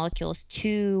siRNA molecules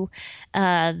to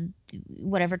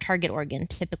whatever target organ,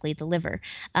 typically the liver.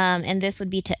 And this would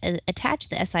be to attach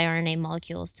the siRNA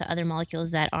molecules to other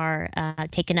molecules that are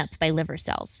taken up by liver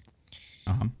cells.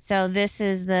 So this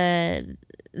is the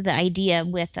idea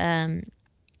with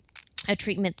a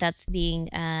treatment that's being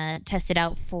tested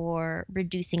out for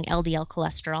reducing LDL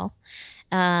cholesterol.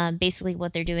 Basically,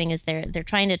 what they're doing is they're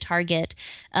trying to target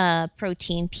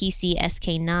protein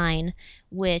PCSK9,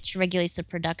 which regulates the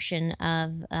production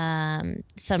of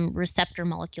some receptor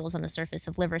molecules on the surface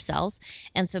of liver cells.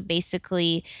 And so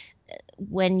basically,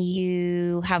 when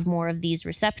you have more of these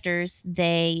receptors,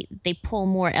 they pull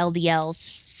more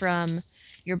LDLs from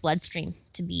your bloodstream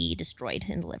to be destroyed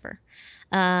in the liver.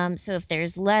 So if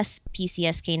there's less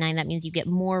PCSK9, that means you get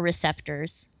more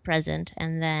receptors present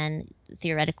and then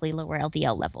theoretically lower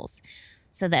LDL levels.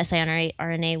 So the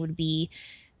siRNA would be,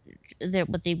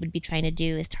 what they would be trying to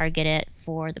do is target it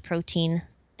for the protein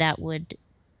that would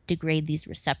degrade these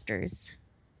receptors.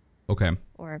 Okay.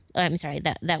 Or I'm sorry,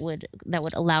 that would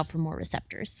allow for more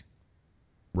receptors.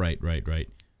 Right.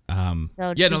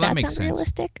 So yeah, does that that makes sound sense.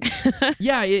 realistic?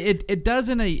 Yeah, it does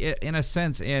in a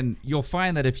sense, and you'll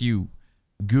find that if you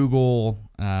Google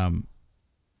siRNAs,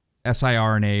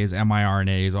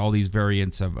 miRNAs, all these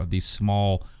variants of these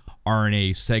small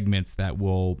RNA segments that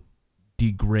will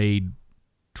degrade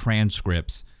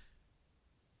transcripts,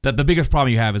 that the biggest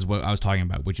problem you have is what I was talking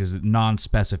about, which is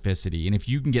non-specificity. And if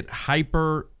you can get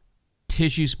hyper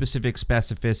tissue-specific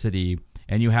specificity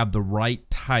and you have the right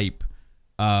type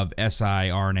of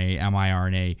siRNA,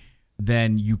 miRNA,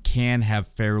 then you can have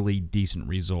fairly decent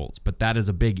results. But that is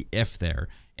a big if there.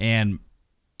 And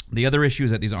the other issue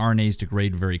is that these RNAs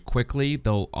degrade very quickly.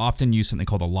 They'll often use something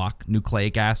called a lock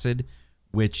nucleic acid,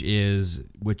 which is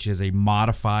a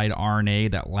modified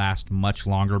RNA that lasts much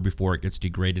longer before it gets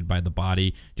degraded by the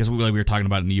body. Just like we were talking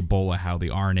about in the Ebola, how the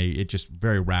RNA, it just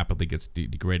very rapidly gets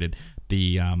degraded.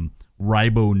 The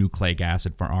ribonucleic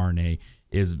acid for RNA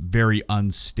is very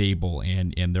unstable,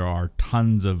 and there are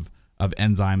tons of of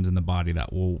enzymes in the body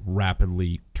that will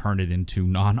rapidly turn it into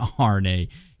non-RNA.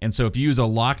 And so if you use a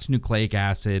locked nucleic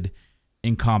acid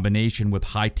in combination with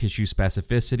high tissue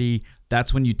specificity,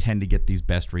 that's when you tend to get these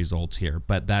best results here.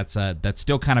 But that's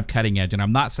still kind of cutting edge. And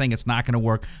I'm not saying it's not going to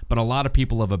work, but a lot of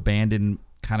people have abandoned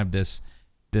kind of this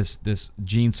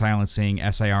gene silencing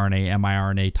siRNA,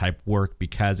 miRNA type work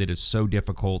because it is so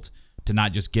difficult to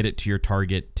not just get it to your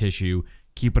target tissue,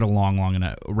 keep it around long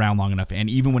enough, and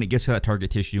even when it gets to that target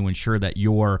tissue, ensure that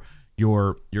your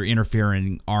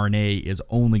interfering RNA is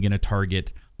only going to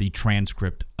target the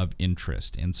transcript of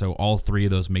interest. And so all three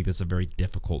of those make this a very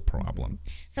difficult problem.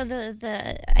 So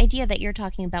the idea that you're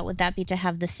talking about, would that be to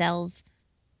have the cells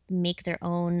make their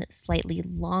own slightly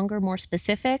longer, more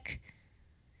specific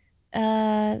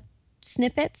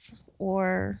snippets,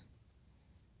 or?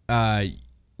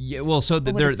 Yeah, well, so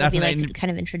that's kind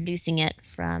of introducing it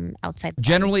from outside the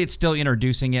generally body? It's still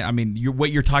introducing it. I mean,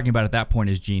 what you're talking about at that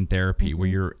point is gene therapy, where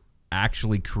you're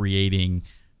actually creating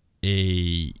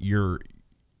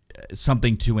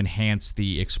something to enhance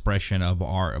the expression of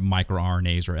our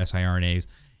microRNAs or siRNAs,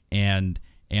 and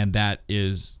that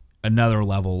is another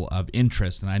level of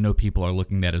interest. And I know people are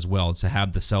looking at that as well, is to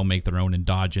have the cell make their own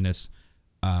endogenous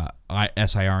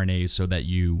siRNAs so that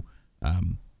you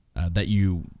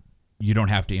don't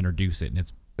have to introduce it, and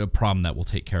it's a problem that will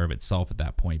take care of itself at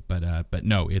that point. But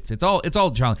no, it's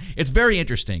all challenging. It's very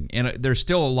interesting, and there's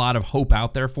still a lot of hope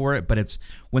out there for it. But it's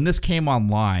when this came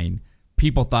online,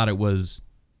 people thought it was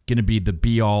going to be the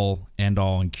be all end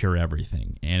all and cure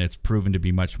everything, and it's proven to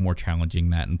be much more challenging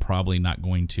than that, and probably not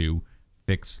going to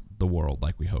fix the world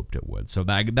like we hoped it would. So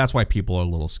that's why people are a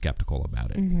little skeptical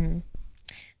about it. Mm-hmm.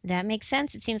 That makes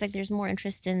sense. It seems like there's more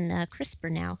interest in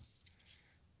CRISPR now.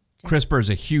 CRISPR is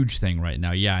a huge thing right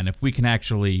now, yeah. And if we can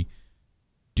actually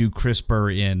do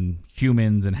CRISPR in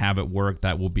humans and have it work,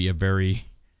 that will be a very,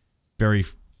 very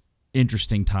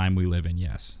interesting time we live in,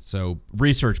 yes. So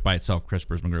research by itself, CRISPR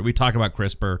has been great. We talked about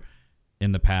CRISPR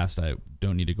in the past. I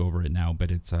don't need to go over it now, but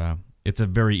it's a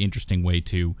very interesting way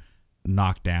to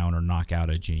knock down or knock out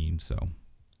a gene. So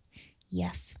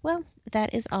yes. Well,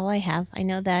 that is all I have. I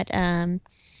know that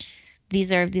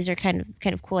these are kind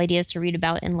of cool ideas to read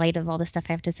about in light of all the stuff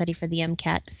I have to study for the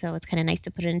MCAT. So it's kind of nice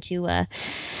to put it into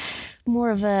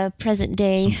more of a present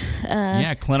day,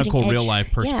 clinical real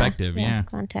life perspective. Yeah,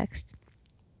 context.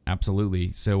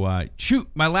 Absolutely. So, shoot,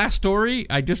 my last story.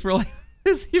 I just realized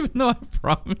this, even though I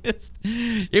promised,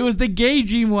 it was the gay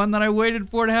gene one that I waited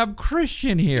for to have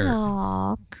Christian here.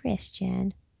 Aw,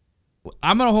 Christian.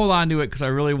 I'm going to hold on to it because I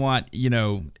really want,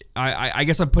 I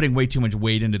guess I'm putting way too much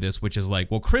weight into this, which is like,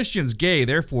 well, Christian's gay,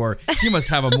 therefore he must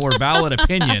have a more valid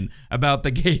opinion about the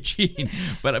gay gene.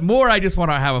 But more, I just want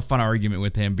to have a fun argument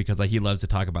with him because he loves to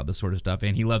talk about this sort of stuff,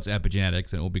 and he loves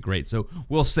epigenetics, and it will be great. So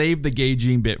we'll save the gay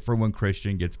gene bit for when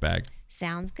Christian gets back.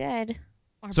 Sounds good.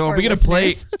 So are we going to play...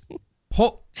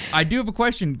 I do have a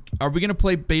question. Are we going to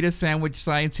play Beta Sandwich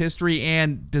Science History?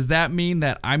 And does that mean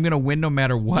that I'm going to win no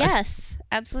matter what? Yes,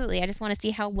 absolutely. I just want to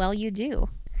see how well you do.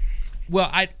 Well,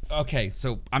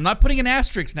 so I'm not putting an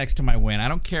asterisk next to my win. I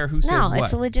don't care who says what. No,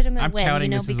 it's a legitimate win. I'm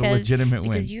counting this as a legitimate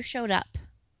win. Because you showed up.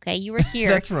 Okay, you were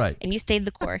here. That's right. And you stayed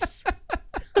the course.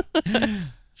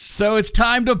 So it's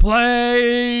time to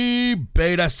play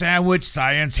Beta Sandwich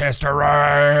Science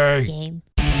History. Game.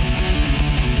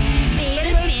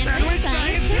 Beta Sandwich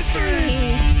Science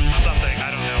History. Something,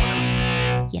 I don't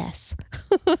know. Yes.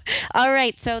 All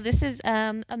right, so this is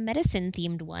a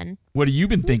medicine-themed one. What have you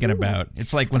been thinking about?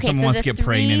 It's like when someone wants to get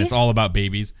pregnant, it's all about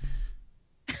babies.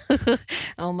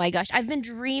 Oh my gosh, I've been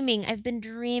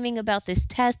dreaming about this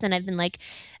test, and I've been like,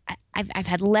 I've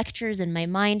had lectures in my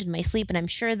mind and my sleep, and I'm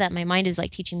sure that my mind is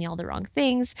like teaching me all the wrong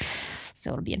things.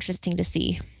 So it'll be interesting to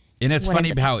see. And it's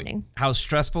funny how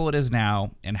stressful it is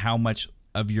now, and how much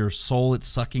of your soul it's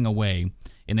sucking away.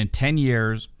 And in 10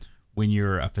 years, when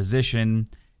you're a physician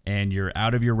and you're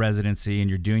out of your residency and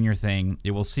you're doing your thing,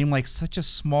 it will seem like such a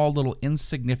small little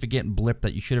insignificant blip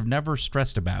that you should have never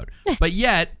stressed about. But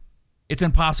yet, it's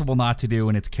impossible not to do,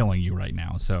 and it's killing you right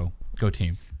now. So go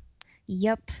team.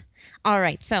 Yep. All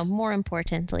right. So more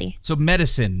importantly. So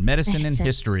medicine and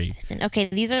history. Medicine. Okay.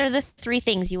 These are the three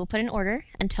things you will put in order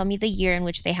and tell me the year in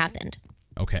which they happened.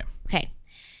 Okay.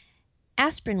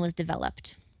 Aspirin was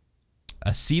developed.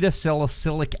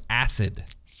 Acetylsalicylic acid.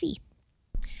 C.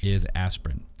 Is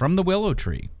aspirin. From the willow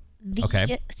tree.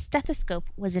 The stethoscope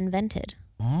was invented.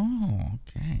 Oh,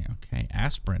 okay.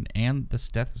 Aspirin and the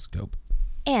stethoscope.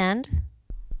 And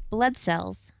blood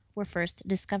cells were first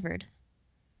discovered.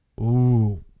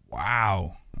 Ooh,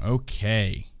 wow.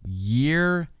 Okay.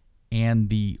 Year and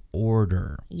the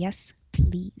order. Yes,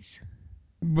 please.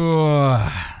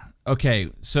 Okay,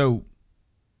 so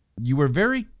you were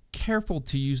very careful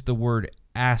to use the word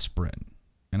aspirin,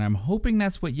 and I'm hoping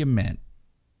that's what you meant.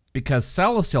 Because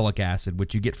salicylic acid,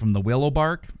 which you get from the willow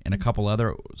bark and a couple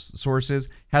other sources,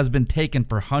 has been taken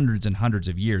for hundreds and hundreds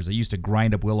of years. They used to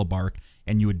grind up willow bark,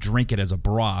 and you would drink it as a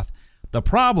broth. The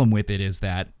problem with it is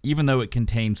that even though it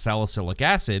contains salicylic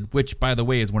acid, which, by the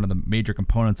way, is one of the major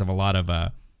components of a lot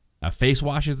of face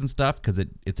washes and stuff, because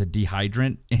it's a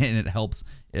dehydrant and it helps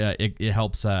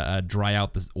dry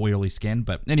out this oily skin.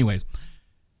 But anyways,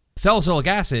 salicylic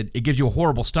acid, it gives you a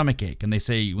horrible stomach ache. And they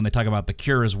say, when they talk about the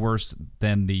cure is worse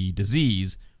than the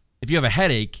disease, if you have a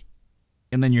headache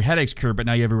and then your headache's cured, but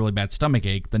now you have a really bad stomach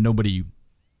ache, then nobody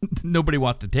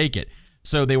wants to take it.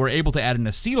 So they were able to add an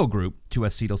acetyl group to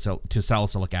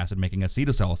salicylic acid, making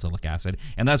acetylsalicylic acid.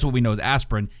 And that's what we know as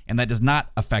aspirin. And that does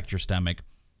not affect your stomach.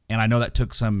 And I know that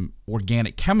took some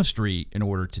organic chemistry in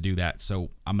order to do that. So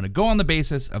I'm going to go on the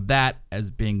basis of that as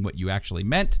being what you actually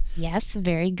meant. Yes,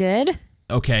 very good.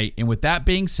 Okay, and with that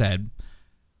being said,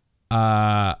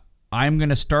 I'm going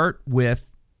to start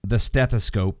with the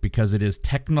stethoscope because it is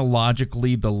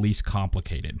technologically the least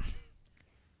complicated.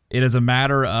 It is a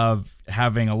matter of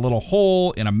having a little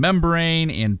hole in a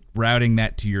membrane and routing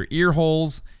that to your ear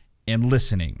holes and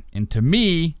listening. And to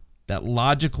me, that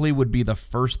logically would be the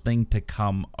first thing to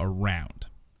come around.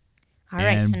 All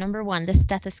right, so number 1, the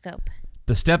stethoscope.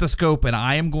 The stethoscope, and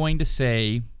I am going to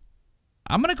say,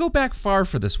 I'm going to go back far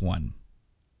for this one.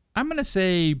 I'm going to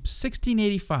say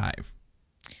 1685.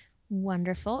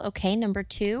 Wonderful. Okay, number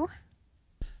 2.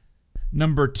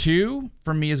 Number 2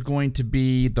 for me is going to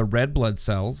be the red blood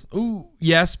cells. Ooh,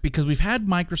 yes, because we've had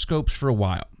microscopes for a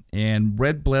while, and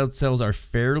red blood cells are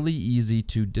fairly easy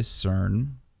to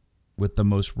discern with the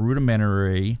most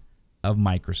rudimentary of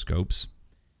microscopes,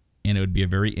 and it would be a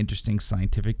very interesting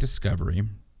scientific discovery.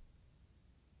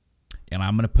 And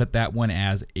I'm going to put that one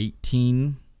as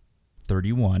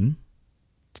 1831.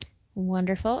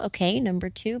 Wonderful. Okay, number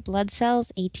 2, blood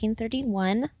cells,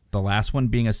 1831. The last one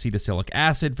being acetylsalicylic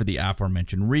acid for the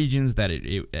aforementioned regions that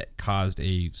it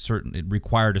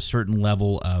required a certain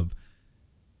level of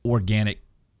organic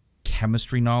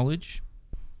chemistry knowledge.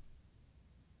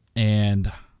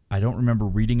 And I don't remember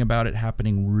reading about it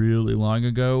happening really long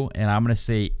ago. And I'm going to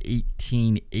say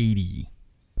 1880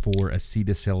 for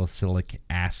acetylsalicylic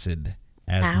acid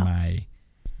as my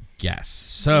guess.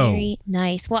 So very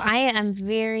nice. Well, I am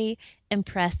very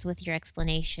impressed with your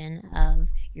explanation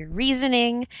of your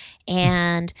reasoning,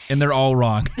 and they're all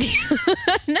wrong.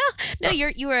 no,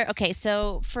 you were okay.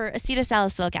 So for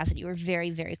acetylsalicylic acid, you were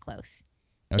very, very close.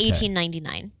 Okay.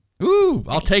 1899. Ooh,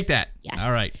 I'll take that. Yes.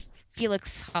 All right.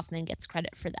 Felix Hoffman gets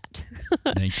credit for that.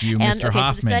 Thank you, and, Mr. okay,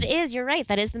 Hoffman. So that is, you're right.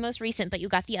 That is the most recent, but you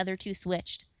got the other 2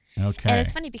 switched. Okay. And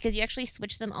it's funny because you actually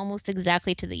switched them almost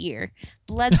exactly to the year.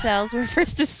 Blood cells were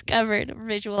first discovered,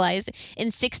 visualized in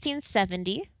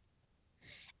 1670.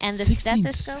 And the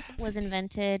stethoscope was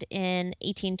invented in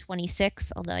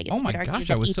 1826, although I guess you could argue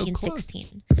that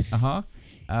 1816.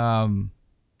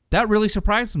 That really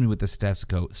surprised me with the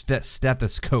stethoscope,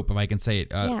 if I can say it.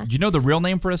 Do you know the real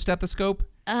name for a stethoscope?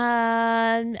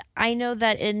 I know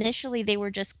that initially they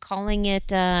were just calling it,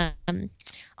 what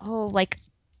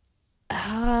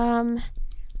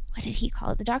did he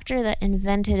call it? The doctor that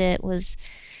invented it was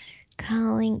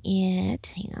calling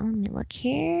it, hang on, let me look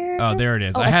here. Oh, there it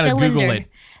is. I had to Google it.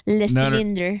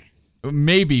 Cylinder.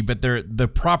 Maybe, but the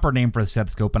proper name for a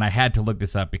stethoscope, and I had to look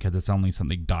this up because it's only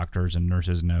something doctors and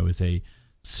nurses know, is a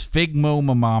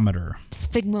sphygmomanometer.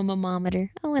 Sphygmomanometer.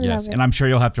 Oh, I love it. And I'm sure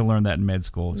you'll have to learn that in med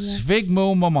school. Yes.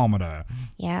 Sphygmomanometer.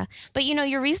 Yeah. But,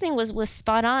 your reasoning was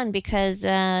spot on because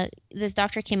this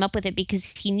doctor came up with it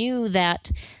because he knew that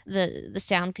the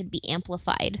sound could be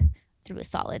amplified through a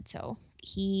solid. So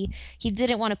he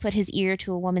didn't want to put his ear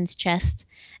to a woman's chest.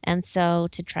 And so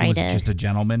to try to... just a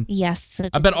gentleman? Yes. So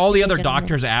I bet all the other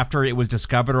doctors after it was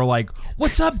discovered are like,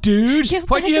 what's up, dude? Yeah,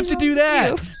 why'd you have to do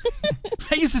that?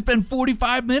 I used to spend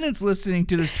 45 minutes listening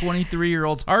to this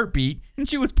 23-year-old's heartbeat, and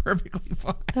she was perfectly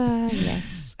fine.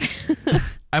 Yes.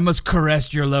 I must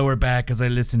caress your lower back as I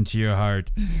listen to your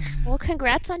heart. Well,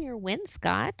 congrats on your win,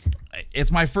 Scott.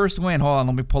 It's my first win. Hold on,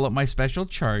 let me pull up my special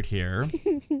chart here.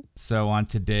 So on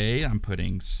today, I'm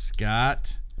putting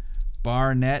Scott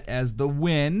Barnett as the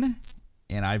win,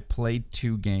 and I've played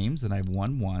 2 games, and I've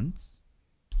won once,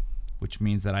 which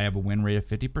means that I have a win rate of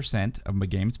 50% of my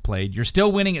games played. You're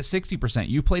still winning at 60%.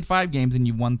 You played 5 games, and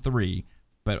you won 3,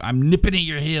 but I'm nipping at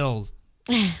your heels.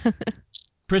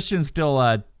 Christian's still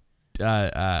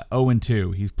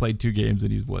 0-2. He's played 2 games,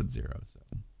 and he's won 0. So.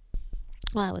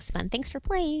 Well, that was fun. Thanks for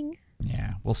playing.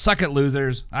 Yeah. Well, suck it,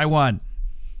 losers. I won.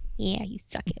 Yeah, you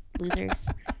suck it, losers,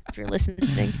 if you're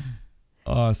listening.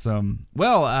 Awesome.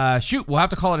 Well, shoot, we'll have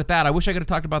to call it at that. I wish I could have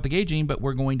talked about the gay gene, but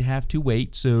we're going to have to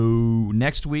wait. So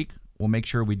next week, we'll make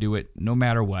sure we do it no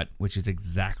matter what, which is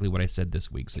exactly what I said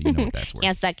this week, so you know what that's worth.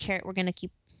 Yes, that carrot we're going to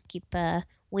keep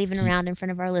waving around in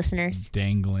front of our listeners.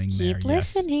 Dangling there, Keep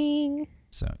listening. Yes.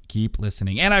 So keep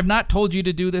listening. And I've not told you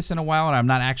to do this in a while, and I'm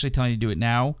not actually telling you to do it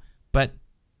now, but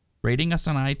rating us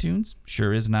on iTunes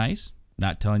sure is nice.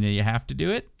 Not telling you have to do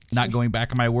it. Not going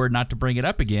back on my word not to bring it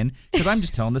up again, because I'm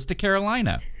just telling this to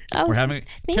Carolina. Oh, We're having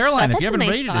thanks, Carolina, Scott. if you haven't That's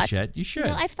a rated nice us yet, you should.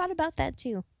 You know, I've thought about that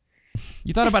too.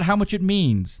 You thought about how much it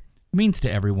means to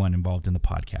everyone involved in the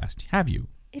podcast. Have you?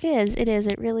 It is.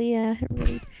 It really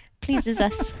pleases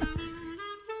us.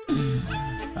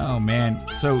 Oh, man.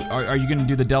 So are you going to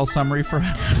do the Dell summary for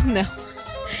us? No.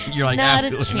 You're like, not a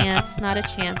absolutely chance. Not a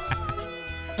chance.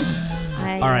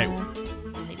 All right.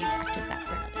 Maybe practice that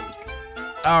for another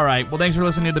week. All right. Well, thanks for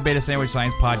listening to the Beta Sandwich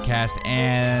Science Podcast,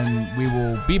 and we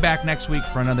will be back next week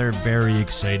for another very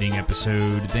exciting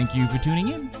episode. Thank you for tuning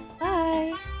in.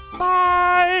 Bye.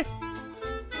 Bye.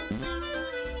 Do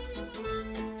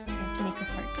I have to make a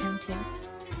fart sound too?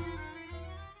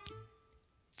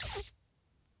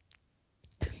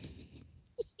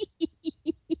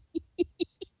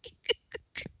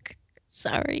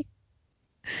 Sorry.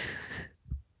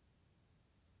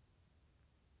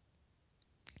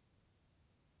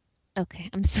 Okay,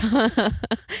 I'm so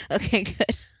okay,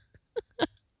 good.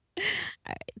 All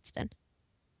right, it's done.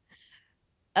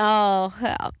 Oh,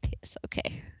 yes,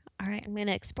 okay. All right, I'm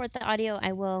gonna export the audio.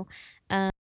 I will